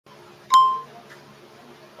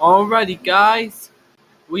Alrighty, guys.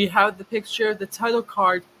 We have the picture of the title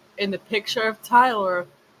card and the picture of Tyler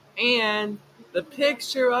and the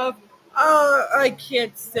picture of I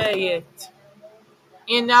can't say it.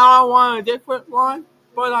 And now I want a different one,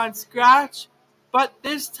 but on Scratch. But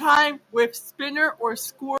this time with Spinner or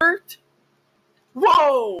Squirt.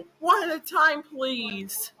 Whoa! One at a time,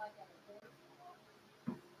 please.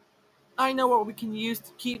 I know what we can use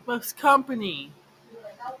to keep us company.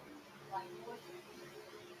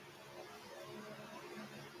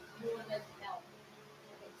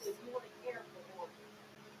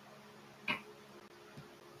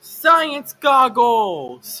 Science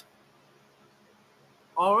goggles!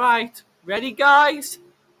 Alright, ready guys?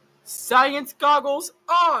 Science goggles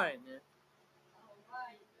on!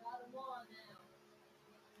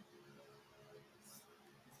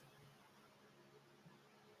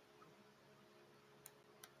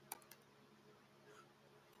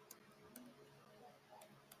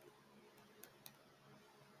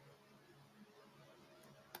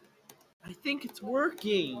 I think it's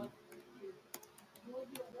working.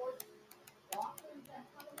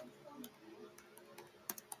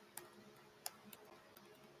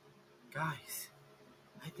 Guys,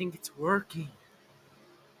 I think it's working.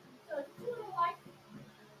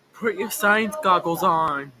 Put your science goggles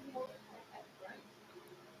on.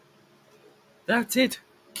 That's it.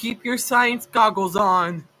 Keep your science goggles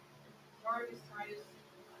on.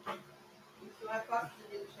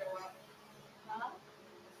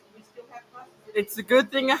 It's a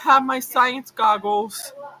good thing I have my science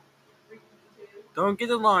goggles. Don't get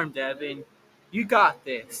alarmed, Evan. You got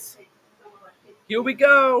this. Here we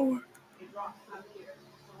go.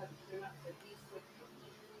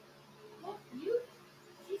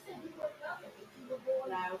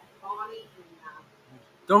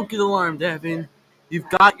 Don't get alarmed, Evan. You've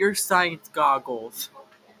got your science goggles.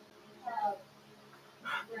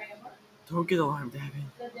 Don't get alarmed, Evan.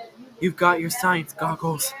 You've got your science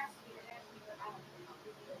goggles.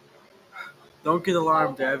 Don't get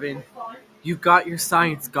alarmed, Evan. You've got your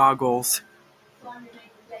science goggles.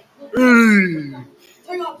 Bring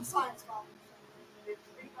out the science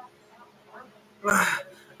goggles.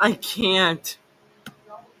 I can't.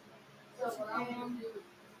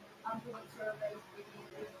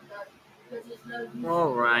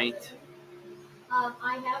 All right.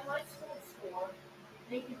 I have my school score.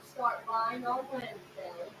 They can start buying on Wednesday.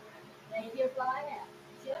 Maybe if I have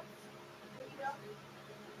chips.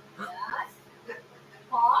 Yes.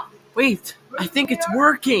 Pop. Wait, I think it's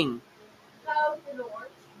working. Coke and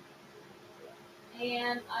orange.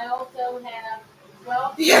 And I also have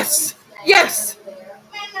 12. Yes! Yes!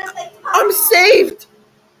 I'm saved!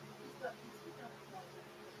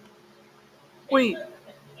 Wait.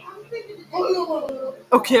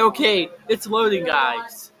 Okay. It's loading,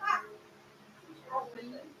 guys.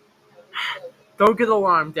 Don't get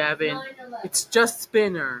alarmed, Evan. It's just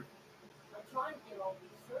Spinner. I'm trying to get all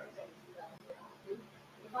these surveys done.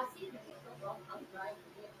 If I see the people, I'm trying to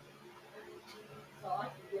get so I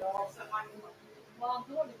can get all some. Well, I'm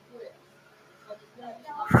doing it quick.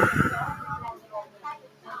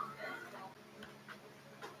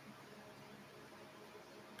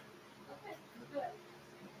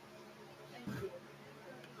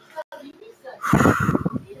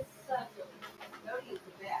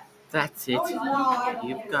 That's it.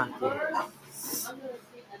 You've got this.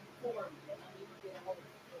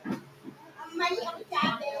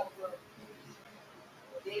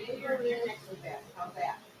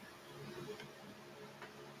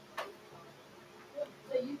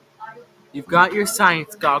 You've got your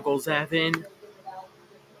science goggles, Evan.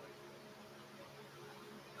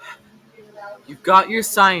 You've got your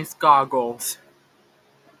science goggles.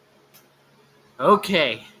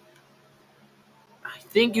 Okay. I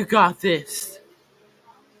think you got this.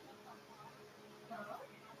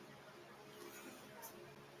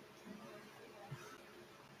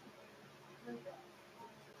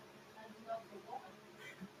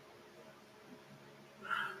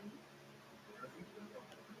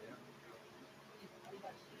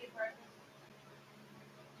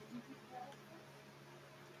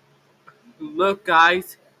 Look,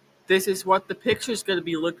 guys. This is what the picture's going to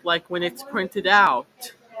be look like when it's printed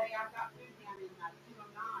out.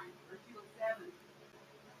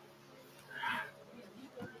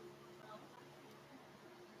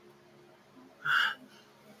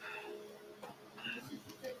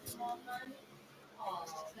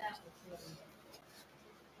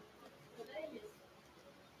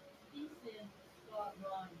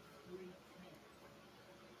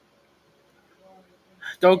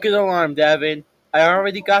 Don't get alarmed, Evan. I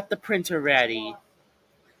already got the printer ready.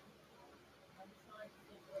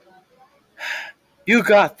 You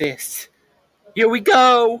got this. Here we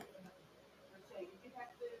go.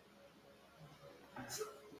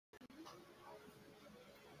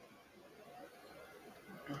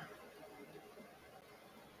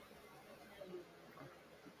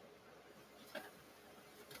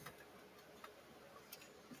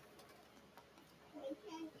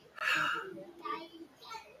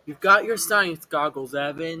 You've got your science goggles,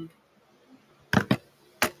 Evan.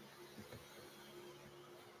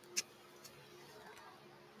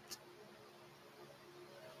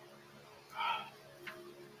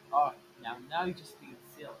 Oh, now you just being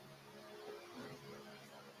silly.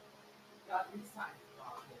 Got your science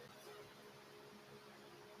goggles.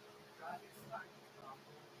 Got your science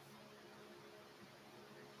goggles.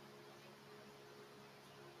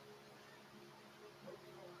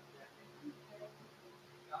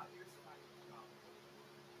 Got your science goggles.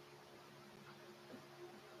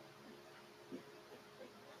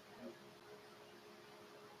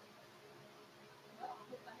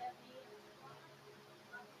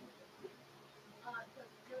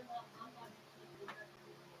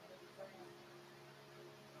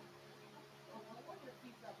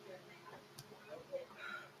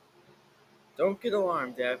 Don't get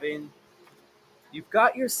alarmed, Evan. You've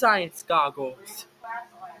got your science goggles.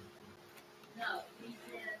 No, he's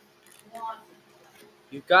in Washington.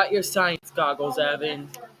 You've got your science goggles, Evan.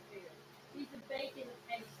 He's a bacon and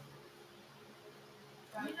eggs.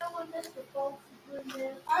 You know when Mr. Folks is doing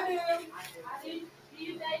this? I do. Do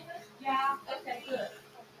you, David? Yeah. Okay, good.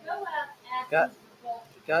 Go out and ask Got- Mr.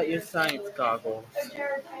 Folks. Got your science goggles. If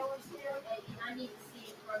Jared Taylor's here. I need to see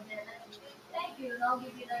it for a minute. Thank you, and I'll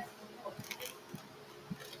give you an extra report.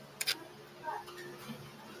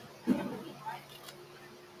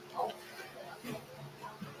 Oh.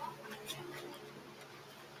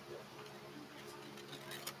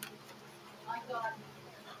 I got.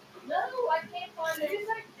 No, I can't find it. Did you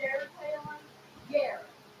say Jared Taylor? Garrett.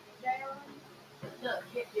 Jared? No,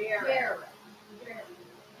 Jared. Garrett.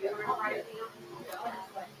 You want to write it down?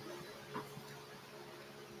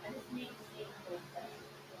 I just need to see it for a second.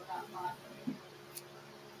 For about 5 minutes.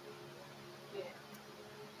 Yeah.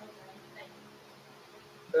 Okay, thank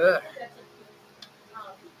you. Ugh. That's a good.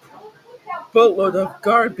 Look how Boatload of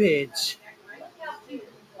garbage. Look how cute these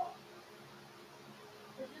are.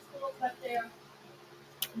 They're just little, but they're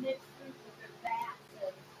mixed fruit with their bats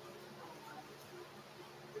and.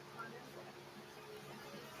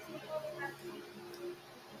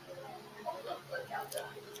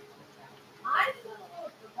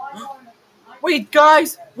 Wait,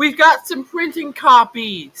 guys, we've got some printing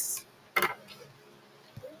copies.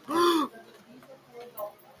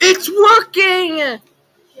 It's working!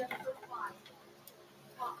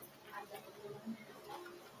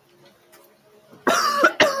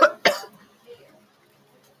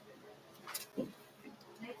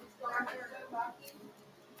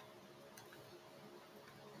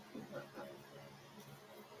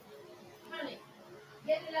 Honey,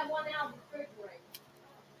 get me that one out of the refrigerator.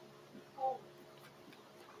 Oh.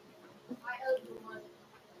 I owed you one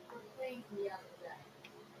for cleaning the other day.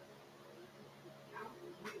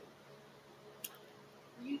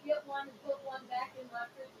 You get one and put one back in my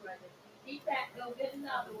refrigerator. Keep that, go get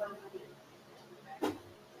another one.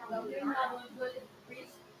 Go get another one, put it,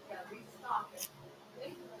 restock it.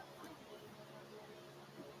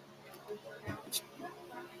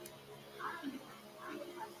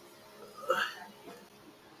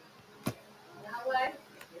 That way.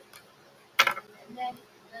 And then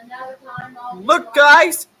another time I'll. Look,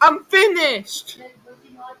 guys, I'm finished. Was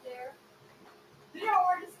he not there?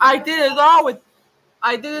 I did it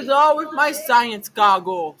all with my science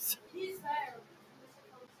goggles. He's there.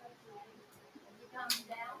 Is he coming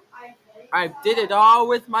down? I did it all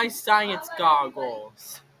with my science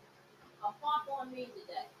goggles. I'll pop on me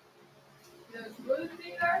today. There's root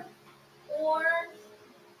beer, orange,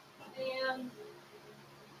 and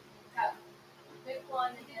Coke. Pick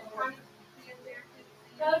one and get one.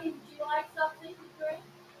 Cody, would you like something to drink?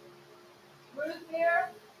 Root beer,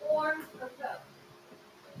 orange, or Coke?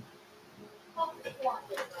 Pop the squat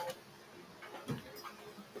there, buddy.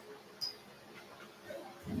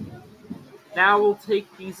 Now we'll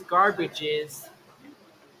take these garbages.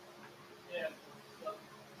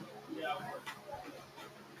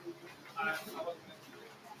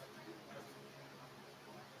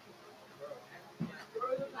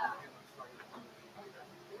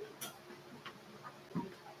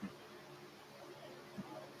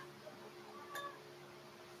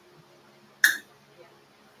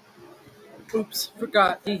 Oops,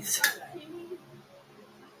 forgot these. What do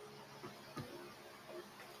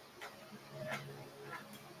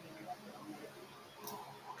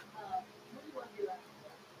you want to do?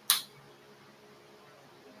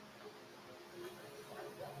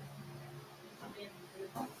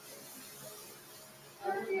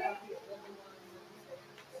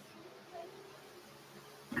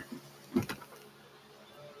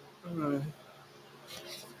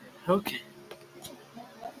 Okay.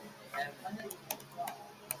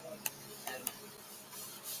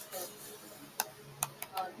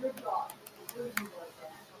 Your dog.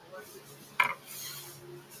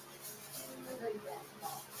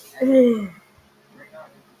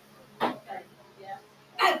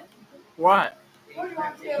 What? What do you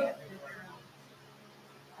want to?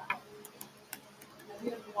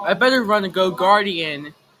 I better run and go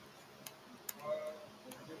Guardian.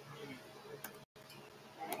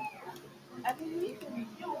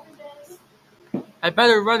 I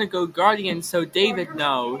better run and go Guardian so David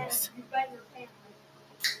knows.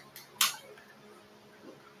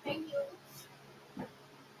 Thank you.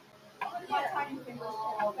 My tiny fingers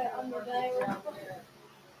can't fit under there.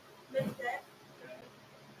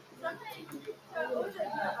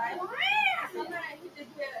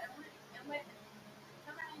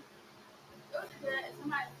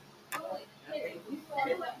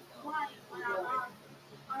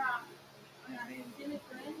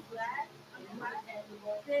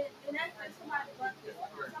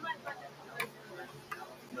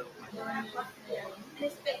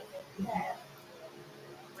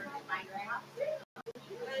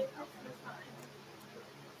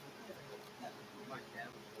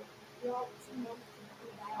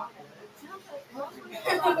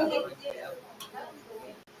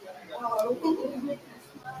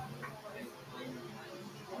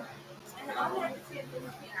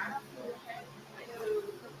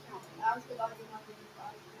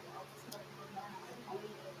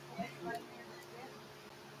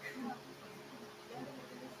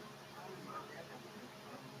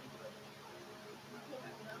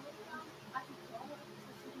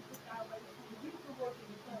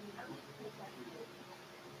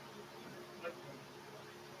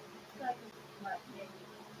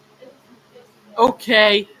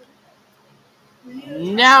 Okay,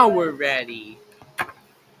 now we're ready.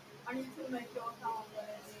 I need to make your account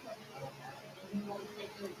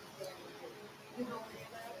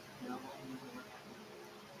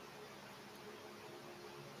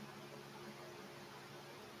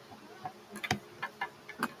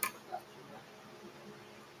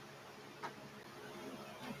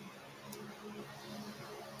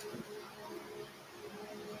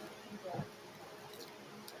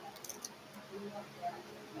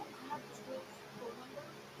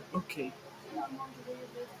Okay.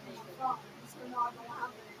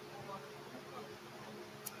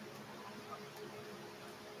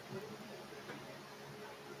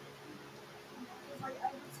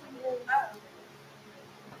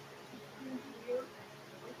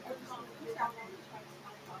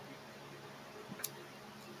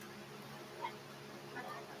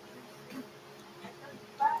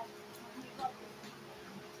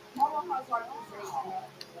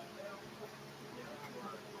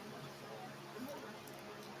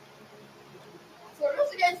 So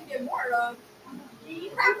just in case you get more of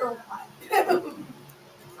the cracker pie.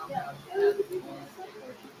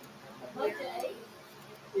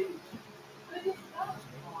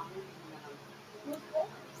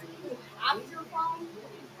 After phone?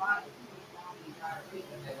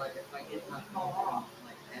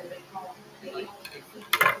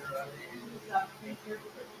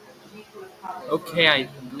 Okay,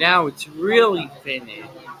 now it's really finished.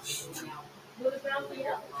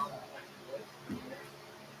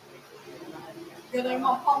 Yeah, they're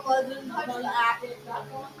my pump legend. Touch the app.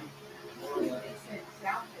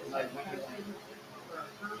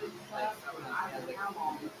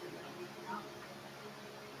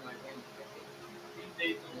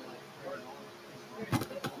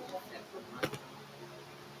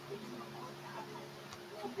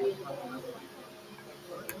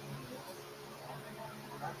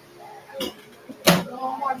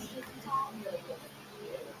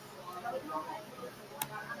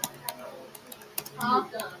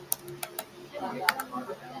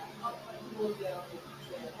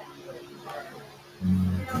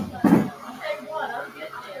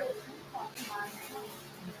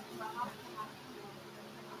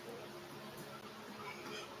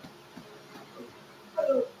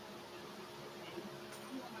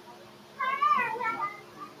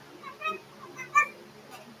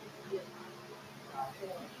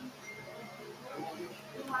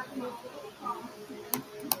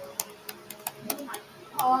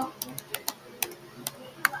 Huh?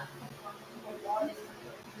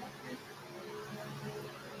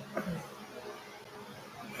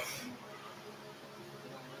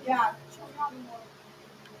 Yeah.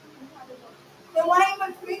 The one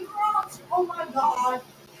in between crops? Oh my god.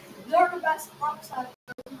 They're the best crops I've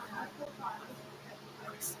ever had.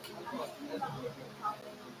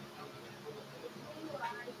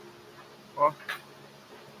 Bro,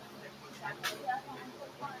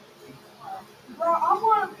 I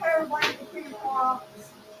want a pair of Lamborghini Crocs.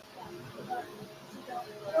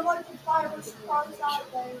 They're like the finest cars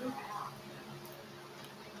out there.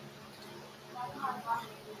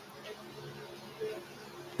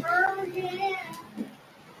 Oh, yeah.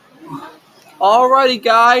 Alrighty,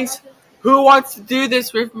 guys. Who wants to do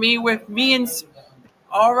this with me?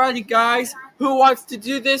 Alrighty, guys. Who wants to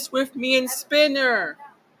do this with me and Spinner?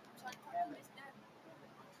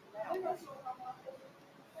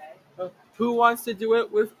 Who wants to do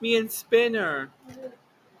it with me and Spinner? Spinner.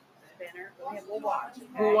 Go ahead, we'll watch. Okay?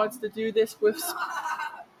 Who wants to do this with?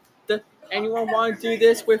 Anyone want to do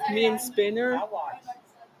this with me and Spinner? I'll watch.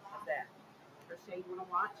 How's that? Crochet, you want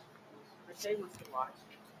to watch? Crochet wants to watch.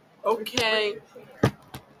 Okay. Go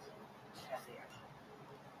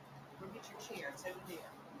get your chair. It's over there.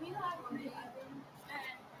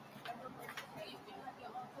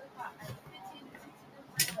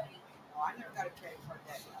 Oh, I never got a credit card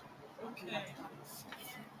that way. Okay.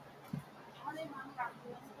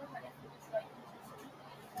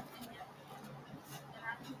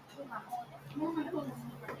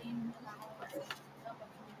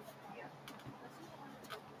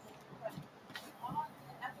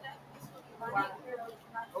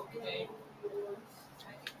 Okay.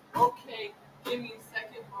 Okay. Give me a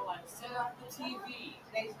second while I set up the TV.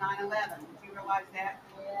 Today's 9/11. Did you realize that?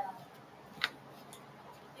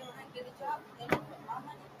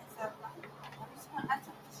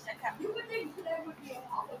 You would think today would be a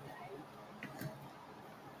holiday.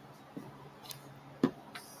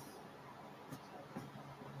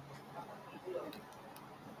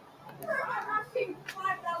 I've seen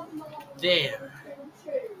 5,000 There.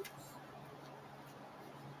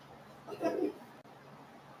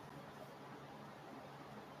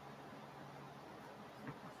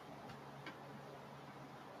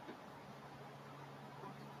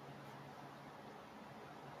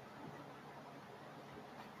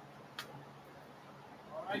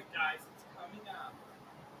 Alright, guys, it's coming up.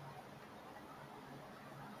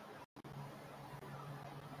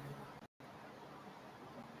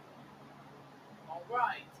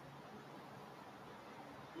 Alright.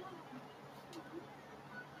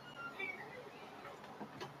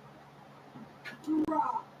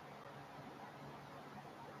 Rock.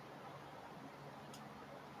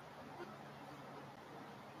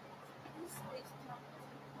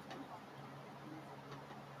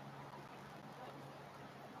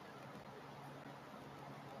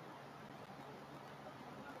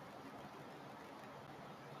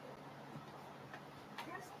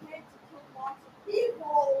 There's kids who killed lots of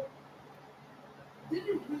people.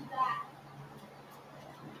 Didn't do that.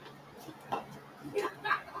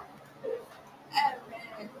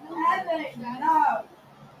 Evan, no.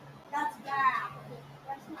 That's bad.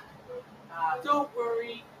 That's not good. Don't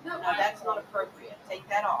worry. No, that's not appropriate. Take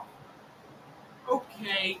that off.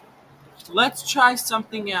 Okay. Let's try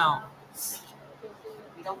something else.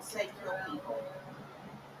 We don't say kill people.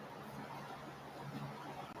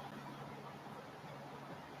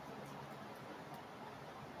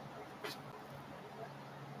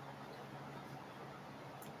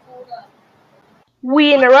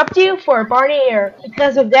 We interrupt you for Barney Air.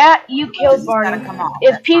 Because of that, you This killed has got to Barney. come off.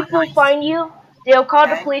 If That's not people nice. find you, they'll call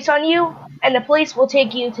the Okay. police on you, and the police will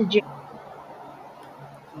take you to jail.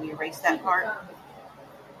 Can we erase that part?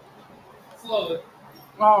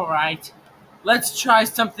 Alright. Let's try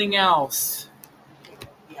something else.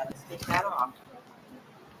 Yeah, let's take that off.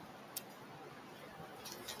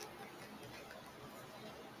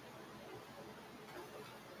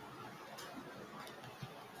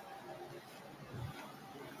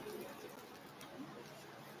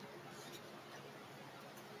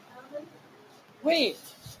 Wait,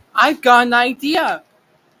 I've got an idea.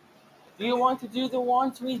 Do you want to do the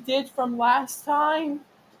ones we did from last time?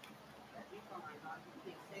 That'd be fine, huh?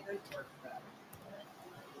 You can't say those words about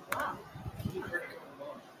it. Wow.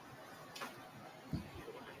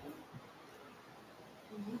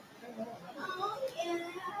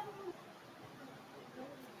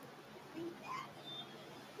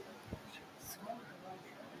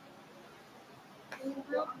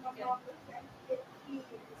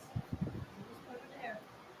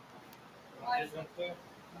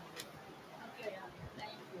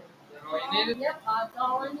 Oh, yeah. Yep, that's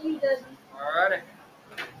all I needed. Alrighty.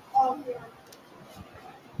 Oh, yeah.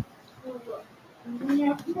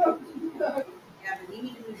 Yeah, but you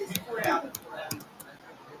need to move this cord out.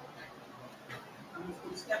 I'm just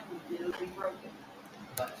going to step on it. It'll be broken.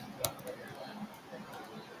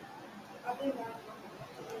 I think I-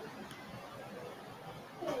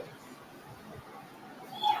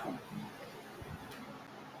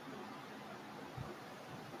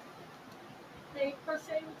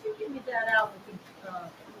 Crochet, would you give me that out with the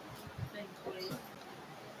thing, please?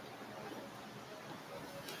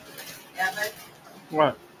 Evan,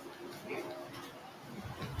 What?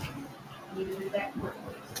 you do that quick,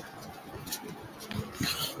 please.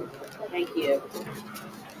 Thank you.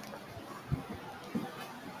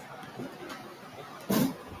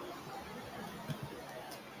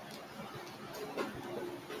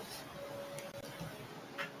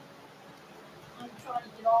 I'm trying to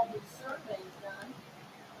get all these surveys done.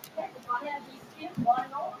 Heck, if I had these kids, why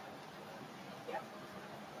not?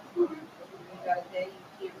 You got a day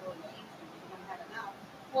you can't really eat, you don't have enough.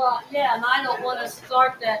 Well, yeah, and I don't want to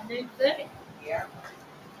start that new thing. Yeah.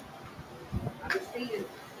 Understand,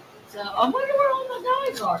 So I wonder where all my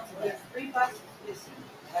guys are today. there's 3 buses missing.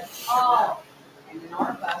 That's Oh. And in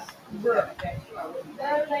our bus, we're affected. I wouldn't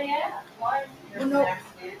Where are they at? Why? There's an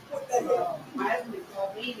accident. So my husband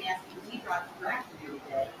called me and asked me, he drives to Grafton every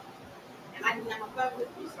day. And I didn't have my phone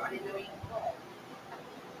with me, so I didn't know he could call.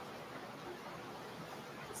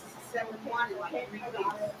 This is 7-1 in like 3 weeks.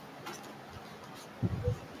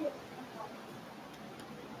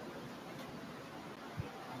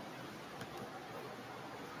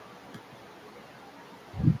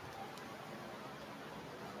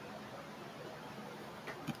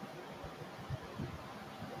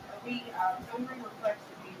 Numbering reflects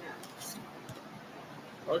the V9.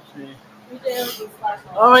 Okay. We don't do flash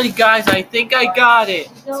on. Alrighty, guys, I think I got it.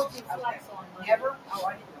 We don't do flash on. Monday. Never? Oh,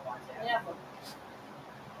 I didn't know that. Never.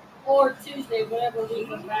 Or Tuesday, whenever we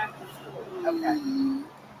come back to school. Okay.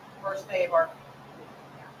 First day of our.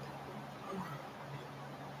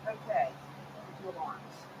 Okay. Do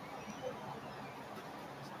alarms.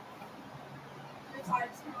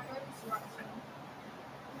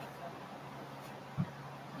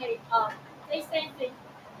 Hey, they say they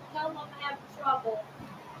tell them I'm having trouble.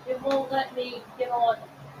 It won't let me get on.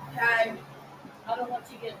 Okay. I don't want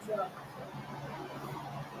you to get in trouble.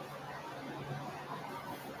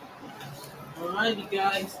 Alrighty,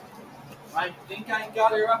 guys. I think I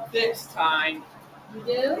got her up this time. You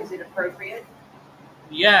do? Is it appropriate?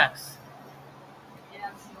 Yes.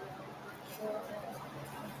 Yes.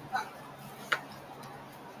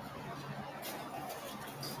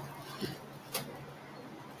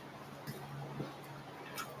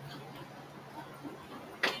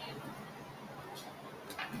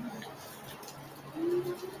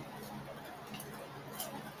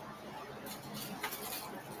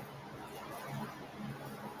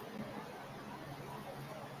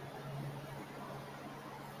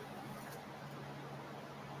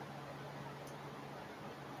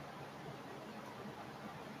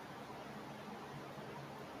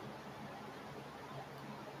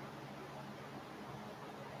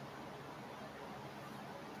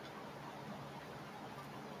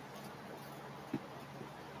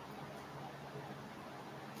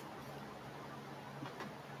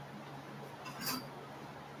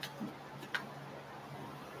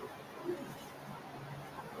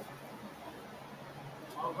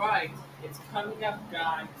 Alright, it's coming up,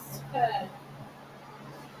 guys. Okay.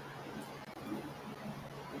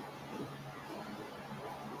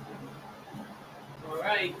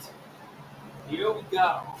 Alright, here we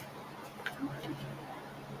go.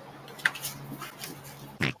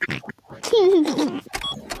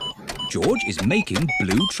 George is making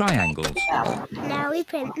blue triangles. Now we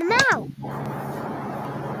print them out.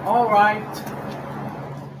 Alright.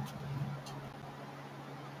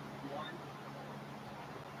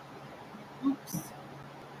 Oops. 2,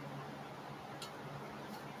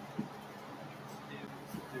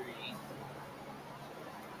 3.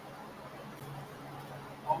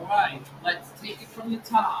 Alright, let's take it from the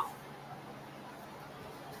top.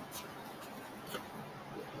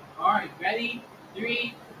 Alright, ready?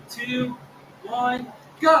 3, 2, 1,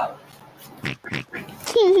 go!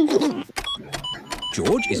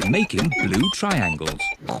 George is making blue triangles.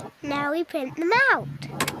 Now we print them out.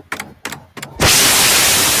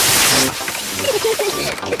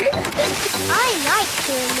 I like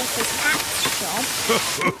doing Mrs. Pat's job.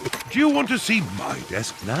 Do you want to see my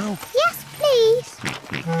desk now? Yes, please.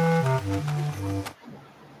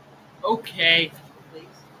 Okay,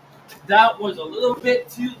 that was a little bit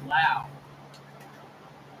too loud.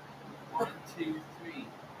 1, 2, 3.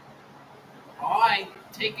 Alright,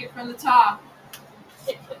 take it from the top.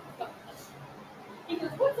 He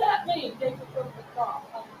goes, what's that mean? Take it from the top.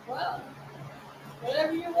 I'm like, well,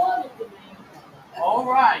 whatever you want it to mean.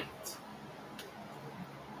 Alright.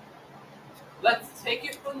 Let's take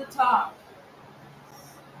it from the top.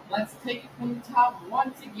 Let's take it from the top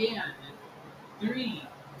once again. 3,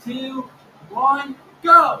 2, 1,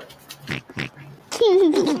 go!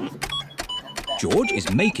 George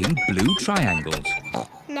is making blue triangles.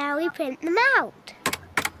 Now we print them out.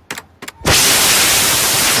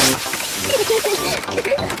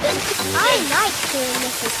 I like doing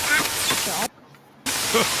Mrs. Cat's job.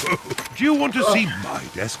 Do you want to see my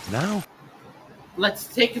desk now? Let's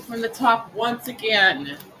take it from the top once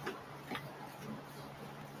again.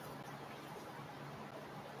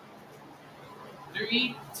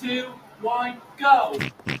 Three, 2, 1, go!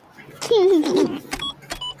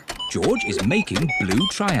 George is making blue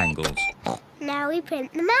triangles. Now we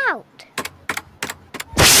print them out.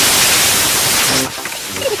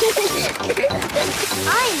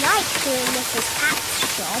 I like doing Mrs.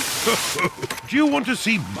 Cat's job. Do you want to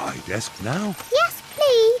see my desk now? Yes,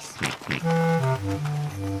 please.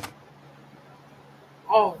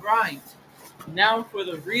 All right, now for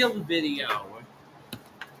the real video.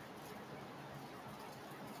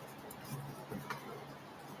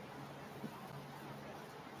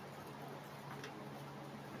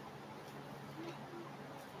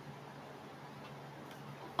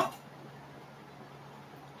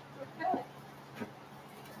 Okay.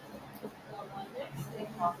 So my next thing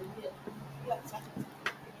I'll be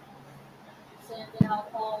sending out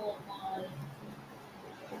all of my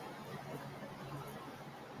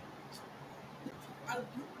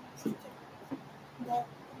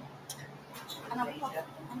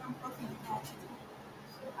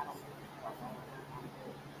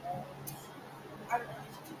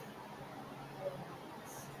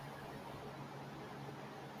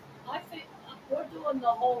I think we're doing the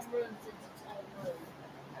whole room since it's whole room.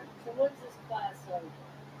 So what's this class over?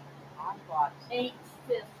 I got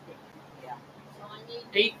 850. Yeah. So I need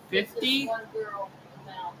 850? this one girl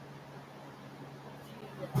about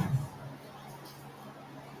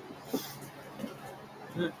a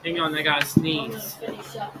few minutes. Hang on, I gotta I'm sneeze. gonna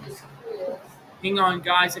finish up this quiz. Hang on,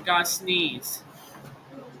 guys, I gotta sneeze.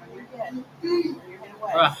 You're good. You're headed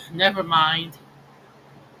away. Ugh, never mind.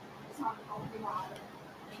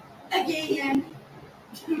 Again.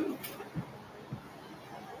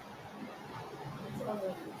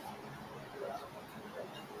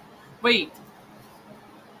 Wait,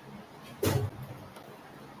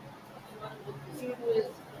 Quiz.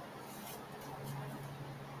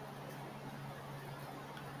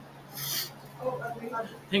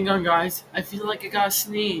 hang on, guys. I feel like I gotta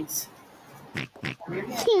sneeze.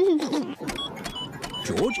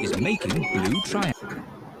 George is making blue triangles.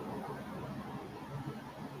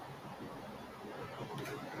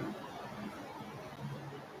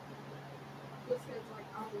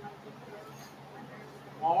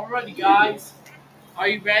 Alrighty, guys. Are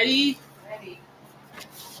you ready? Ready?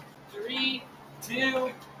 3,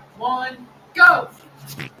 2, 1, go!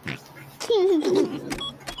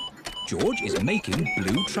 George is making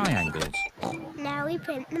blue triangles. Now we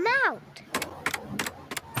print them out.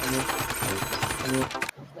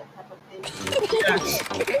 Yes.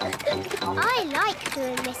 I like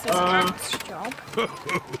doing Mrs. Cat's job.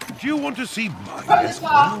 Do you want to see my desk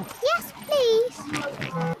now? Yes, please.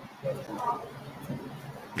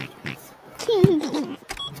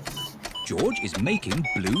 George is making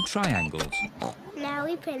blue triangles. Now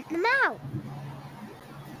we print them out.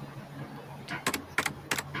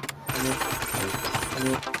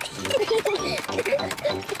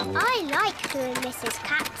 I like doing Mrs.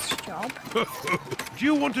 Cat's job. Do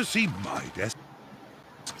you want to see my desk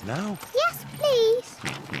now? Yes, please.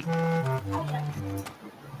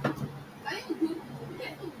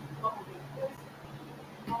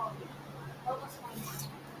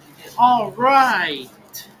 All right.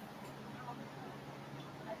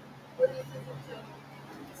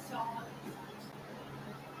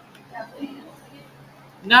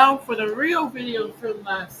 Now for the real video for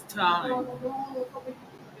last time.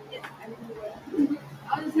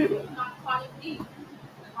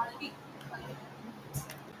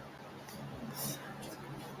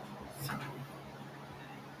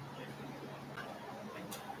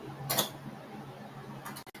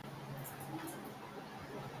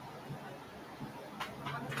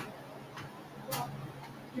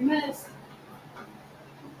 You missed.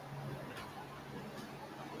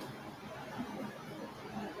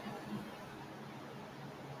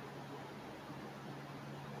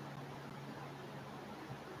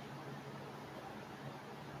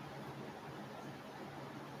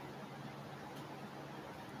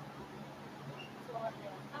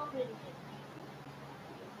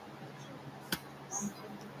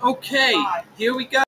 Okay, here we go.